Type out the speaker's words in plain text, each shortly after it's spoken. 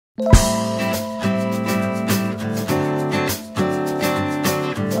Kia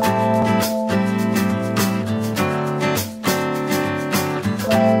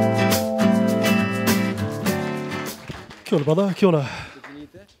ora, brother. Kia ora. Did you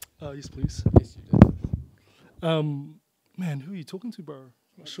need that? Yes, please. Yes, you did. Man, who are you talking to, bro?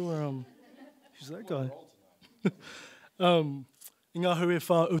 Not sure. Who's that guy? I ngā hui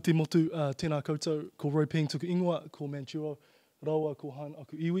whā o te motu tēnā koutou, ko Roy Peng tuku ingoa, ko Manchuro, Rawa, ko Han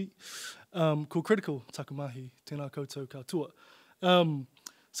aku iwi, ko Critical, taku mahi, tēnā koutou katoa.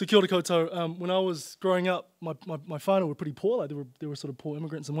 So kia ora koutou. When I was growing up, my whānau were pretty poor. Like they were sort of poor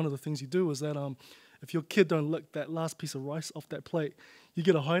immigrants, and one of the things you do is that if your kid don't lick that last piece of rice off that plate, you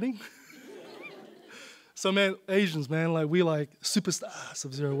get a hiding. So man, Asians, man, like we like superstars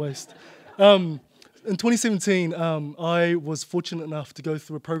of zero waste. In 2017, I was fortunate enough to go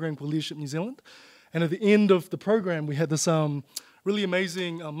through a program called Leadership New Zealand, and at the end of the program, we had this really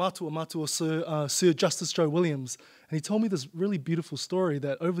amazing matua, Sir Justice Joe Williams, and he told me this really beautiful story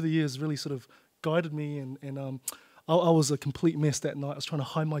that over the years really sort of guided me, and I was a complete mess that night. I was trying to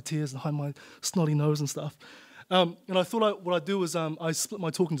hide my tears and hide my snotty nose and stuff. And I thought what I'd do is I split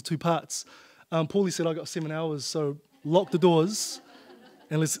my talk into two parts. Paulie said I got 7 hours, so lock the doors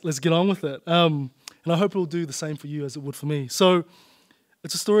and let's get on with it. And I hope it'll do the same for you as it would for me. So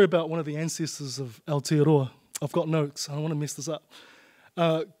it's a story about one of the ancestors of Aotearoa. I've got notes. I don't want to mess this up.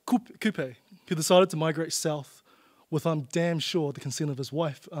 Kupe, who decided to migrate south with, I'm damn sure, the consent of his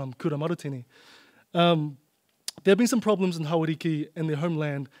wife, Kura Maratini. There had been some problems in Hawariki and their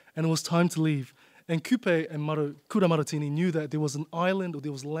homeland, and it was time to leave. And Kupe and Kura Maratini knew that there was an island or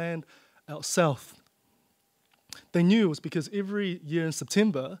there was land out south. They knew it was because every year in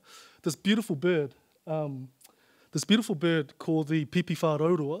September, this beautiful bird called the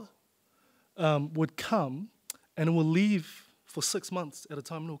Pipiwharorua would come, and it will leave for 6 months at a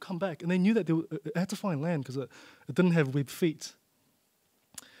time, and it will come back. And they knew that it had to find land because it didn't have webbed feet.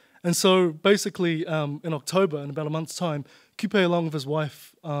 And so basically, in October, in about a month's time, Kupe, along with his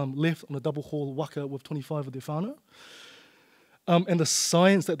wife, left on a double haul waka with 25 of their whānau. And the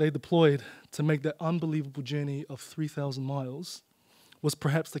science that they deployed to make that unbelievable journey of 3,000 miles was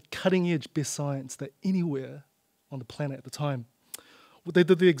perhaps the cutting-edge best science that anywhere on the planet at the time. They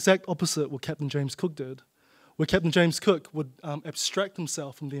did the exact opposite what Captain James Cook did, where Captain James Cook would abstract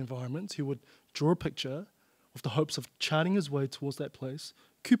himself from the environment. He would draw a picture with the hopes of charting his way towards that place.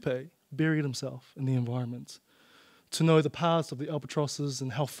 Kupe buried himself in the environment to know the paths of the albatrosses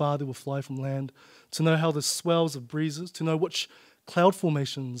and how far they will fly from land, to know how the swells of breezes, to know which cloud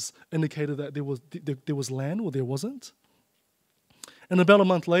formations indicated that there was land or there wasn't. And about a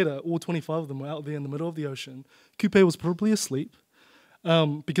month later, all 25 of them were out there in the middle of the ocean. Kupe was probably asleep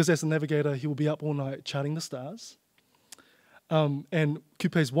because as a navigator, he would be up all night charting the stars. And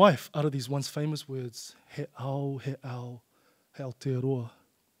Kupe's wife uttered these once famous words, he ao, he Aotearoa.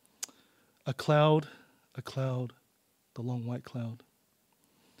 A cloud, the long white cloud.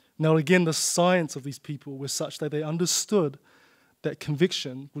 Now again, the science of these people was such that they understood that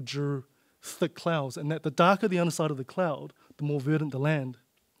conviction would draw thick clouds, and that the darker the underside of the cloud, the more verdant the land.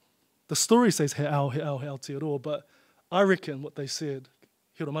 The story says he ao, he Aotearoa, but I reckon what they said,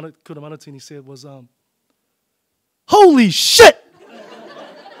 Kura Maratini said was, holy shit!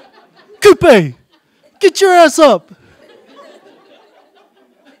 Kupe, get your ass up!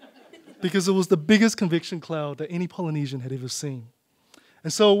 Because it was the biggest conviction cloud that any Polynesian had ever seen.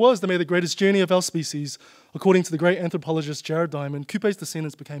 And so it was, they made the greatest journey of our species. According to the great anthropologist Jared Diamond, Kupe's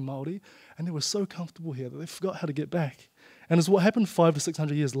descendants became Māori, and they were so comfortable here that they forgot how to get back. And it's what happened 500 to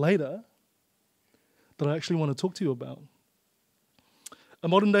 600 years later that I actually want to talk to you about. A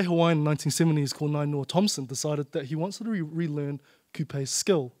modern-day Hawaiian in the 1970s called Nainoa Thompson decided that he wants to relearn Kupe's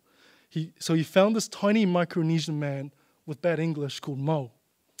skill. So he found this tiny Micronesian man with bad English called Mo,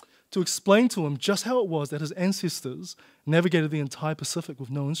 to explain to him just how it was that his ancestors navigated the entire Pacific with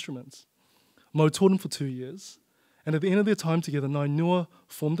no instruments. Mo taught him for 2 years, and at the end of their time together, Nainoa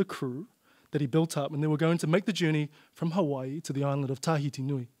formed a crew that he built up, and they were going to make the journey from Hawaii to the island of Tahiti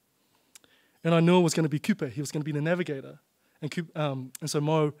Nui. And Nainoa was going to be Kupe, he was going to be the navigator. And so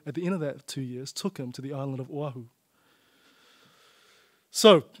Mo, at the end of that 2 years, took him to the island of Oahu.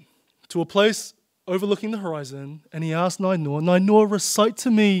 So, to a place overlooking the horizon, and he asked Nainoa, recite to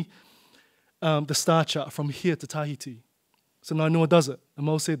me the star chart from here to Tahiti. So Nainoa does it, and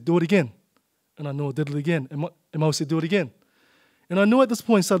Mo said, do it again. And Nainoa did it again, and Mo said, do it again. And Nainoa at this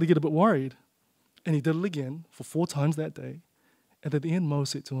point started to get a bit worried, and he did it again for 4 times that day. And at the end, Mo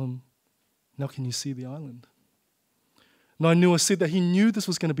said to him, now can you see the island? Nainoa said that he knew this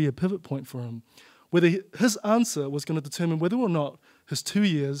was going to be a pivot point for him, whether his answer was going to determine whether or not his 2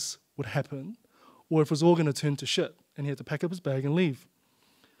 years would happen or if it was all going to turn to shit and he had to pack up his bag and leave.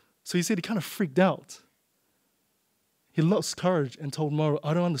 So he said he kind of freaked out. He lost courage and told Mo,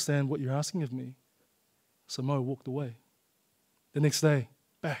 I don't understand what you're asking of me. So Mo walked away. The next day,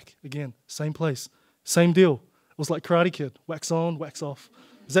 back again, same place, same deal. It was like Karate Kid, wax on, wax off.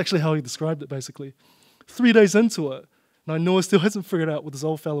 It's actually how he described it, basically. 3 days into it, and Noah still hasn't figured out what this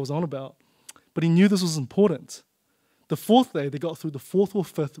old fellow was on about, but he knew this was important. The 4th day, they got through the 4th or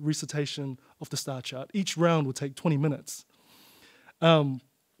 5th recitation of the star chart. Each round would take 20 minutes. And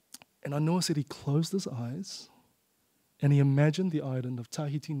Noah said he closed his eyes and he imagined the island of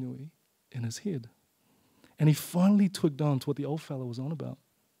Tahiti Nui in his head. And he finally twigged on to what the old fellow was on about.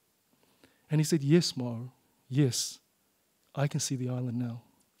 And he said, yes, Mo, yes, I can see the island now.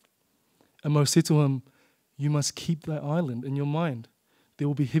 And Mo said to him, you must keep that island in your mind. There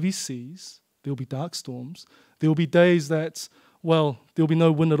will be heavy seas, there will be dark storms, there will be days that, well, there will be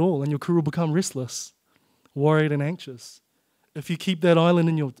no wind at all, and your crew will become restless, worried and anxious. If you keep that island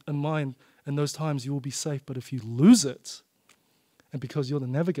in your mind, in those times you will be safe. But if you lose it, and because you're the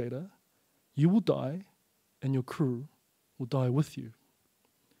navigator, you will die, and your crew will die with you.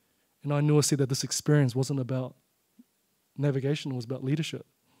 And Noah said that this experience wasn't about navigation, it was about leadership.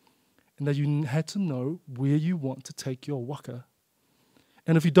 And that you had to know where you want to take your waka.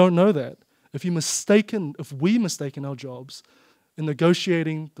 And if you don't know that, if we mistaken our jobs in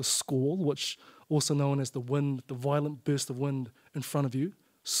negotiating the squall, which also known as the wind, the violent burst of wind in front of you,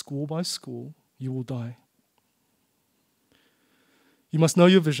 squall by squall, you will die. You must know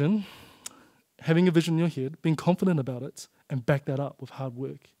your vision, having a vision in your head, being confident about it, and back that up with hard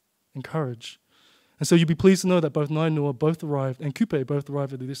work and courage. And so you'll be pleased to know that both Nainoa both arrived, and Kupe both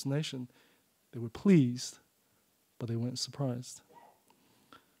arrived at their destination. They were pleased, but they weren't surprised.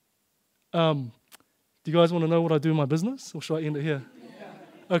 Do you guys want to know what I do in my business, or should I end it here?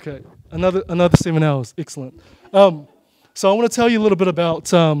 Yeah. Okay, another 7 hours, excellent. So I want to tell you a little bit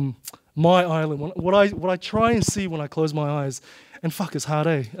about my island, what I try and see when I close my eyes, and fuck, it's hard,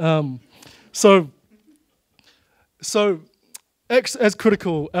 eh? So as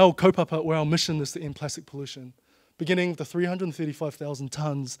critical, our kaupapa, or our mission, is to end plastic pollution, beginning with the 335,000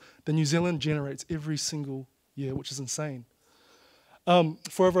 tonnes that New Zealand generates every single year, which is insane.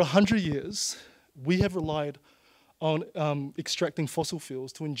 For over 100 years, we have relied on extracting fossil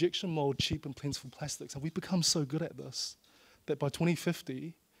fuels to injection mold cheap and plentiful plastics, and we've become so good at this that by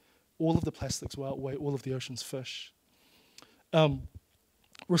 2050, all of the plastics will outweigh all of the ocean's fish.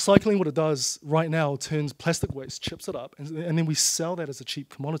 Recycling, what it does right now, turns plastic waste, chips it up, and then we sell that as a cheap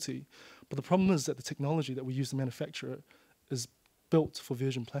commodity. But the problem is that the technology that we use to manufacture it is built for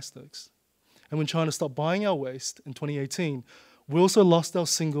virgin plastics. And when China stopped buying our waste in 2018, we also lost our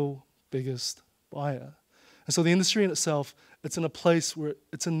single biggest buyer. And so the industry in itself, it's in a place where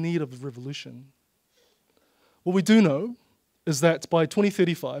it's in need of a revolution. What we do know is that by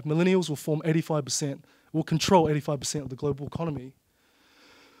 2035, millennials will control 85% of the global economy.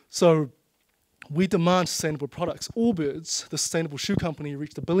 So we demand sustainable products. Allbirds, the sustainable shoe company,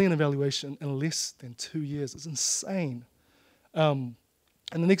 reached $1 billion in valuation in less than 2 years. It's insane. And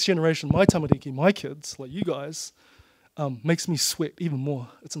the next generation, my tamariki, my kids, like you guys, makes me sweat even more.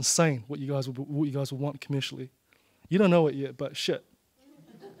 It's insane what you guys will want commercially. You don't know it yet, but shit.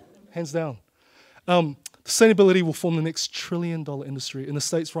 Hands down. Sustainability will form the next $1 trillion industry. In the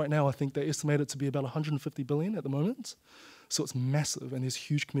States right now, I think they estimate it to be about $150 billion at the moment. So it's massive, and there's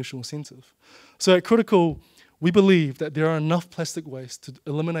huge commercial incentive. So at Critical, we believe that there are enough plastic waste to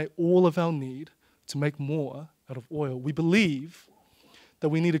eliminate all of our need to make more out of oil. We believe that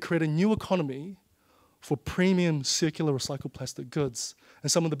we need to create a new economy for premium circular recycled plastic goods.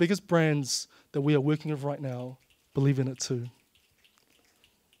 And some of the biggest brands that we are working with right now believe in it too.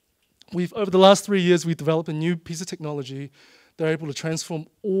 Over the last 3 years, we've developed a new piece of technology that are able to transform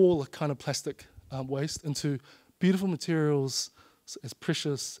all kind of plastic waste into beautiful materials as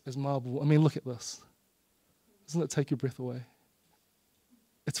precious as marble. I mean, look at this. Doesn't it take your breath away?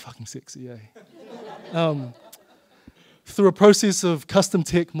 It's fucking sexy, eh? Through a process of custom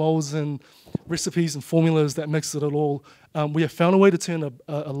tech molds and recipes and formulas that mix it all, we have found a way to turn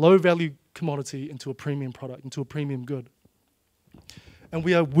a low-value commodity into a premium product, into a premium good. And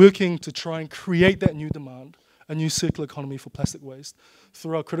we are working to try and create that new demand, a new circular economy for plastic waste,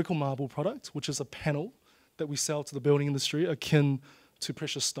 through our Critical Marble product, which is a panel that we sell to the building industry, akin to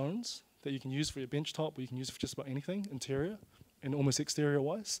precious stones that you can use for your bench top, or you can use it for just about anything, interior and almost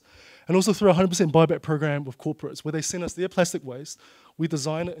exterior-wise. And also through a 100% buyback program with corporates, where they send us their plastic waste, we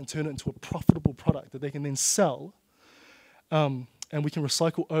design it and turn it into a profitable product that they can then sell, and we can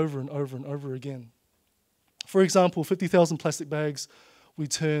recycle over and over and over again. For example, 50,000 plastic bags, we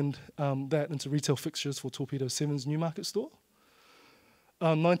turned that into retail fixtures for Torpedo 7's Newmarket store.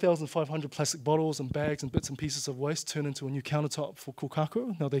 9,500 plastic bottles and bags and bits and pieces of waste turned into a new countertop for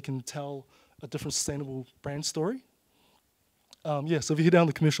Kokako. Now they can tell a different sustainable brand story. So if you head down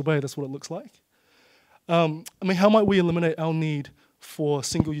the Commercial Bay, that's what it looks like. How might we eliminate our need for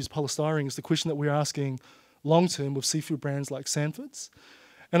single-use polystyrene is the question that we're asking long-term with seafood brands like Sanford's.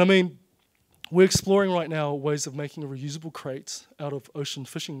 And we're exploring right now ways of making a reusable crate out of ocean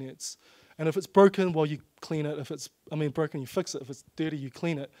fishing nets. And if it's broken, well, you clean it. If it's broken, you fix it. If it's dirty, you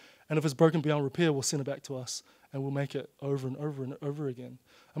clean it. And if it's broken beyond repair, we'll send it back to us, and we'll make it over and over and over again.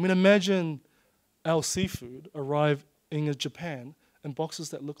 Imagine our seafood arrive in Japan in boxes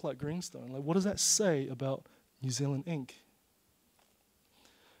that look like greenstone. Like, what does that say about New Zealand ink?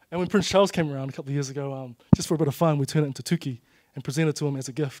 And when Prince Charles came around a couple of years ago, just for a bit of fun, we turned it into tuki and presented it to him as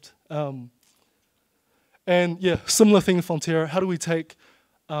a gift. Similar thing in Fonterra. How do we take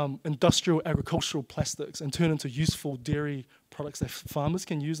industrial agricultural plastics and turn into useful dairy products that farmers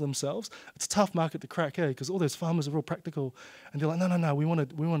can use themselves? It's a tough market to crack, because all those farmers are real practical, and they're like, no, we want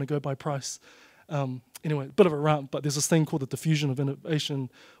to go by price. Anyway, a bit of a rant, but there's this thing called the diffusion of innovation,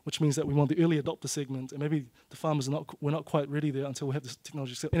 which means that we want the early adopter segment, and maybe the farmers we're not quite ready there until we have this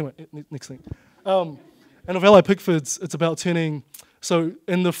technology. Anyway, next thing. And of Allied Pickfords, it's about turning. So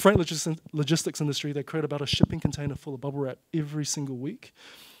in the freight logistics industry, they create about a shipping container full of bubble wrap every single week.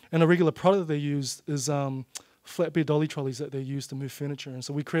 And a regular product they use is flatbed dolly trolleys that they use to move furniture. And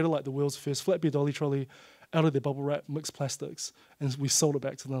so we created like the world's first flatbed dolly trolley out of their bubble wrap, mixed plastics, and we sold it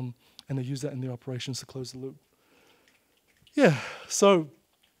back to them, and they use that in their operations to close the loop.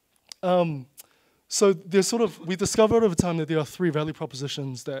 So there's we discovered over time that there are three value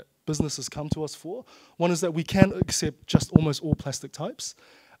propositions that businesses come to us for. One is that we can accept just almost all plastic types.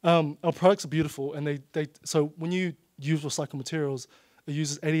 Our products are beautiful, and so when you use recycled materials, it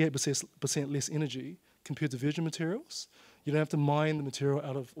uses 88% less energy compared to virgin materials. You don't have to mine the material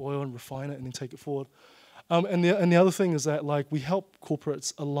out of oil and refine it and then take it forward. And the other thing is that we help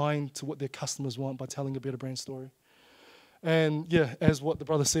corporates align to what their customers want by telling a better brand story. And as what the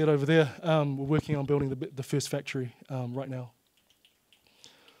brother said over there, we're working on building the first factory right now.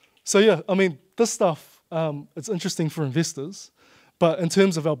 So this stuff, it's interesting for investors, but in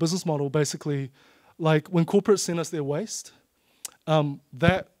terms of our business model, basically, when corporates send us their waste,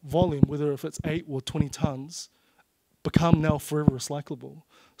 that volume, whether if it's 8 or 20 tons, become now forever recyclable.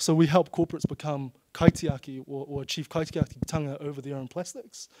 So we help corporates become kaitiaki or achieve kaitiaki tanga over their own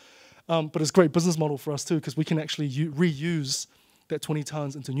plastics. But it's a great business model for us too, because we can actually reuse that 20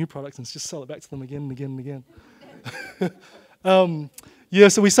 tons into new products and just sell it back to them again and again and again.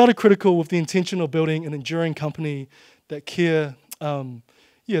 So we started Critical with the intention of building an enduring company that care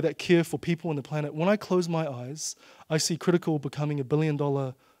for people and the planet. When I close my eyes, I see Critical becoming a $1 billion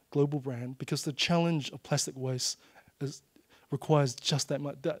global brand, because the challenge of plastic waste requires just that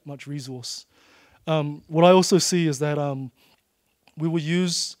much resource. What I also see is that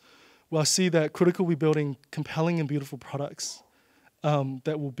I see that Critical will be building compelling and beautiful products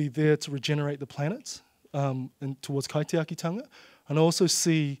that will be there to regenerate the planet and towards kaitiaki tanga. And I also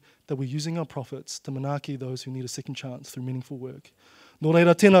see that we're using our profits to manaaki those who need a second chance through meaningful work. Nō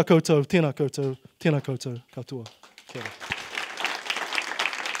reira, tēnā koutou, tēnā koutou, tēnā koutou, katoa. Kia ora.